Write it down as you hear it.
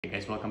Hey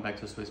guys, welcome back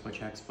to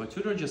SwissWatchExpo.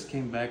 Tudor just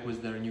came back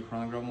with their new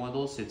chronograph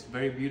models. It's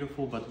very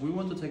beautiful, but we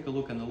want to take a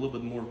look at a little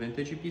bit more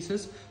vintage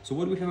pieces. So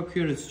what we have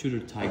here is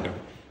Tudor Tiger.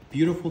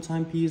 Beautiful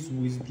timepiece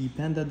with the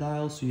Panda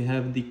dial. So you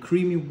have the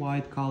creamy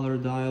white color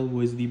dial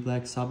with the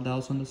black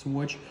subdials on this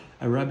watch,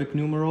 Arabic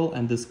numeral,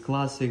 and this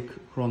classic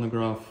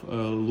chronograph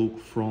look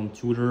from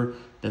Tudor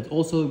that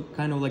also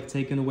kind of like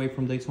taken away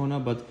from Daytona,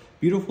 but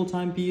beautiful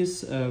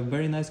timepiece,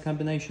 very nice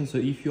combination. So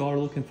if you are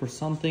looking for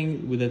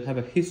something that have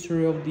a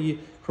history of the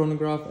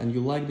chronograph and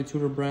you like the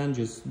Tudor brand,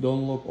 just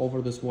don't look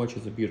over this watch.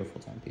 It's a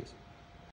beautiful timepiece.